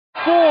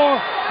4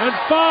 and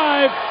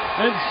 5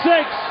 and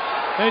 6,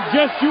 and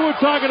just you were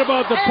talking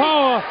about the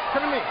power.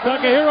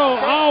 Takahiro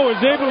Ao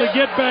is able to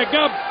get back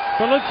up,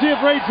 but let's see if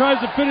Ray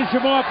tries to finish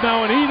him off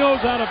now, and he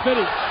knows how to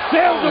finish.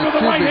 Sails him with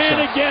the right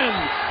hand again.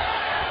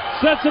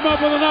 Sets him up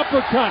with an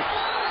uppercut.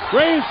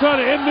 Ray is trying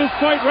to end this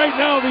fight right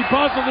now if he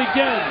possibly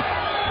can.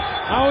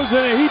 Ao's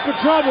in a heap of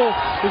trouble.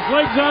 His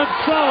legs aren't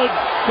solid.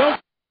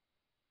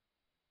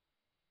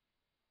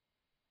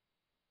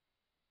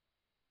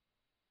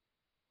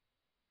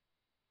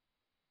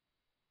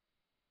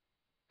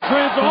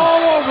 Trans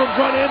all over him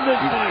trying to end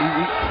this fight.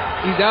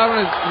 He's out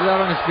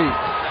on his feet.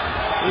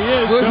 He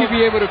is. Will he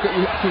be able to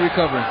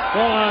recover?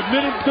 Well, a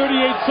minute 38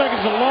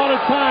 seconds, a lot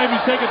of time.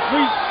 He's taking 3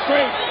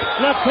 straight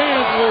left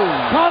hands.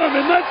 Caught him,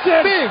 and that's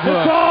it.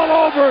 It's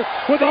all over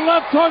with a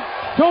left hook.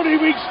 Tony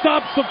Weeks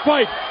stops the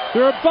fight.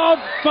 They're about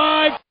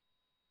 5.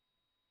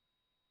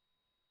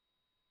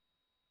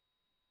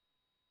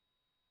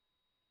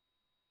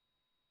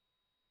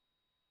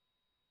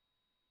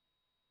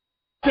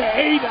 To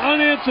 8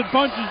 unanswered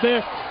punches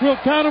there. We'll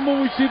count them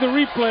when we see the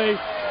replay.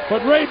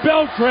 But Ray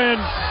Beltran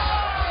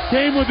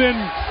came within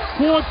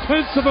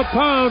 0.4 of a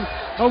pound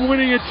of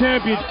winning a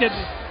championship.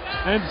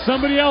 And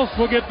somebody else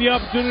will get the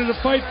opportunity to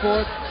fight for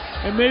it.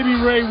 And maybe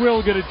Ray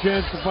will get a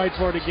chance to fight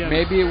for it again.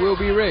 Maybe it will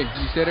be Ray.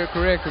 You said it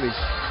correctly,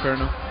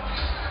 Colonel.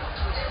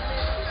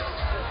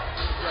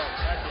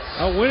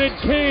 When it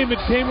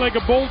came like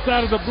a bolt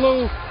out of the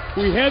blue.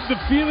 We had the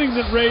feeling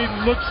that Ray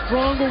looked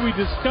stronger. We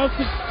discussed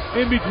it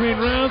in between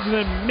rounds, and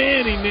then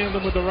man, he nailed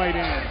him with the right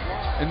hand.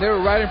 And they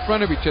were right in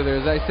front of each other,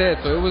 as I said,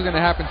 so it was going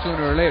to happen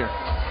sooner or later.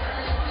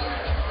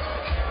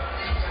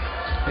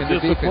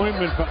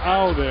 Disappointment for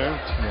Ao there.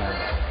 Yeah.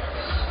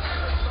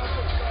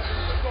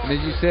 And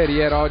as you said, he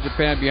had all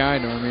Japan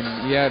behind him. I mean,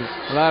 he had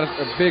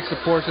a big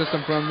support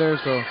system from there,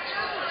 so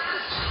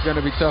it's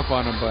going to be tough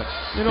on him, but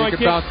he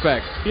can bounce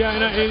back. Yeah,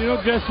 and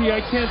Jesse,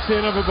 I can't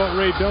say enough about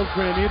Ray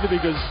Beltran either,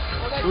 because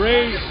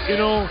Ray,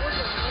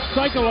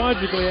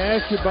 psychologically, I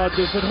asked you about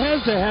this. It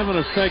has to have an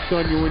effect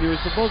on you when you're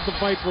supposed to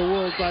fight for a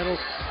world title.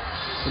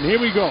 And here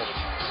we go.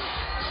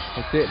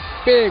 That's it.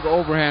 Big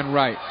overhand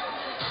right.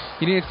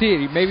 He didn't see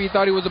it. Maybe he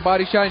thought he was a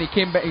body shot, and he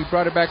came back. He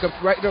brought it back up,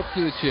 right up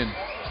to the chin.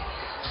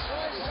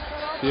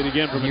 See it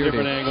again from a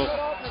different angle.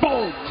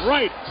 Boom!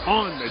 Right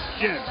on the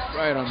chin.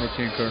 Right on the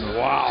chin, Colonel.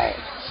 Wow.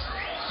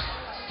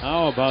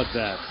 How about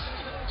that?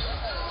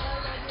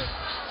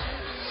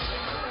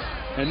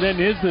 And then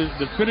here's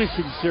the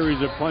finishing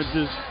series of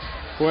punches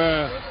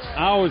where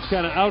Ao is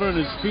kind of out on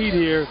his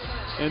feet here,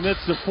 and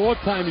that's the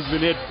 4th time he's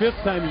been hit,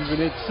 5th time he's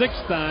been hit,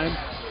 6th time.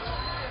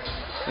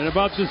 And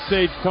about this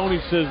stage, Tony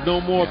says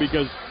no more,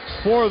 because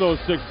 4 of those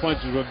 6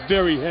 punches were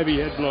very heavy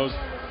head blows,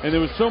 and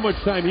there was so much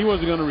time he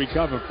wasn't going to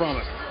recover from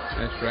it.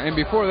 That's right. And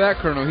before that,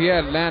 Colonel,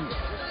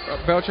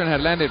 Beltran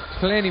had landed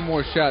plenty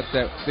more shots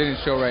that didn't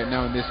show right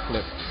now in this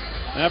clip.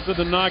 After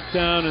the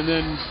knockdown, and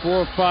then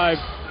 4 or 5,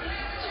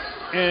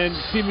 and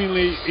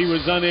seemingly he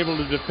was unable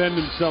to defend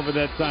himself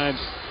at that time.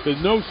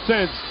 There's no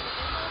sense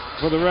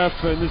for the ref,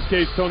 in this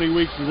case Tony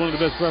Weeks, is one of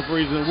the best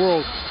referees in the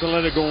world, to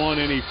let it go on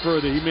any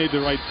further. He made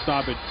the right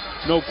stoppage,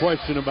 no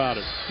question about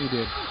it. He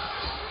did.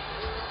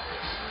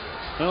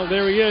 Well,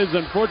 there he is.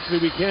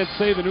 Unfortunately, we can't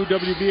say the new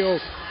WBO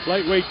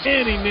lightweight,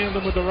 and he nailed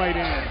him with the right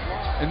hand.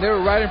 And they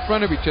were right in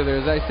front of each other,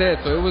 as I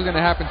said, so it was going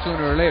to happen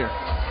sooner or later.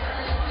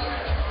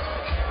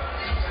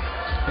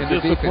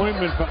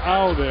 Disappointment for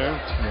Ao there.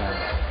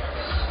 Yeah.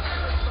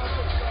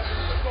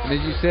 And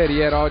as you said, he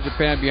had all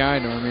Japan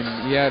behind him. I mean,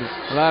 he had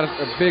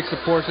a big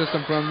support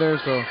system from there,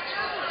 so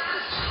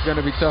it's going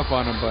to be tough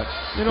on him, but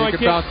he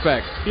can bounce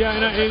back. Yeah,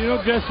 and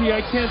Jesse,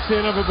 I can't say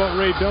enough about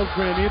Ray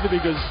Beltran either,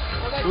 because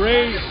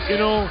Ray,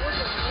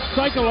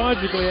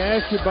 psychologically, I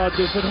asked you about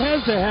this. It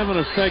has to have an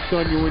effect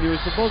on you when you're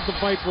supposed to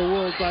fight for a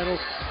world title.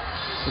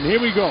 And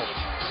here we go.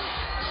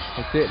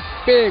 That's it.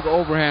 Big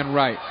overhand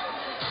right.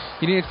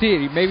 He didn't see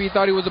it. Maybe he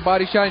thought he was a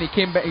body shot, and he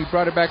came back. He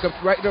brought it back up,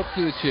 right up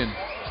to the chin.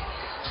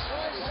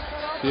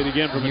 See it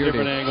again from a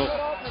different angle.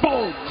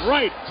 Boom!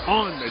 Right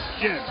on the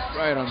chin.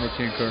 Right on the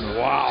chin, Colonel.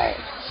 Wow.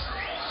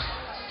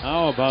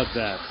 How about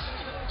that?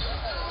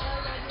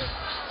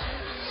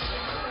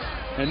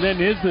 And then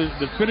here's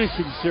the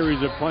finishing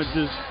series of punches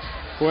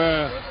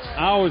where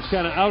Ao is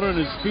kind of out on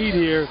his feet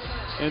here,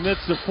 and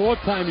that's the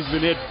 4th time he's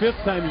been hit,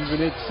 5th time he's been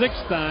hit,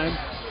 6th time.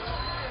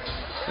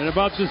 And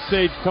about this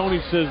stage, Tony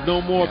says no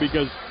more,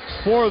 because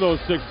 4 of those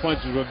 6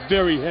 punches were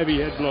very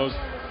heavy head blows,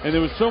 and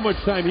there was so much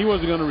time he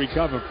wasn't going to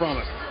recover from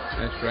it.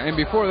 That's right. And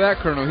before that,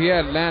 Colonel,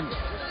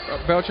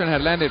 Beltran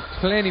had landed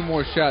plenty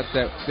more shots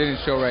that didn't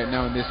show right now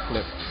in this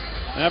clip.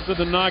 After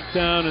the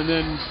knockdown, and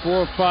then 4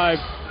 or 5,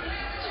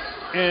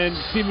 and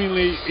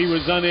seemingly he was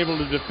unable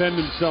to defend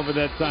himself at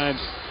that time.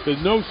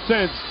 There's no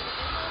sense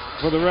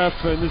for the ref,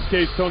 in this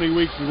case Tony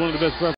Weeks, is one of the best referees.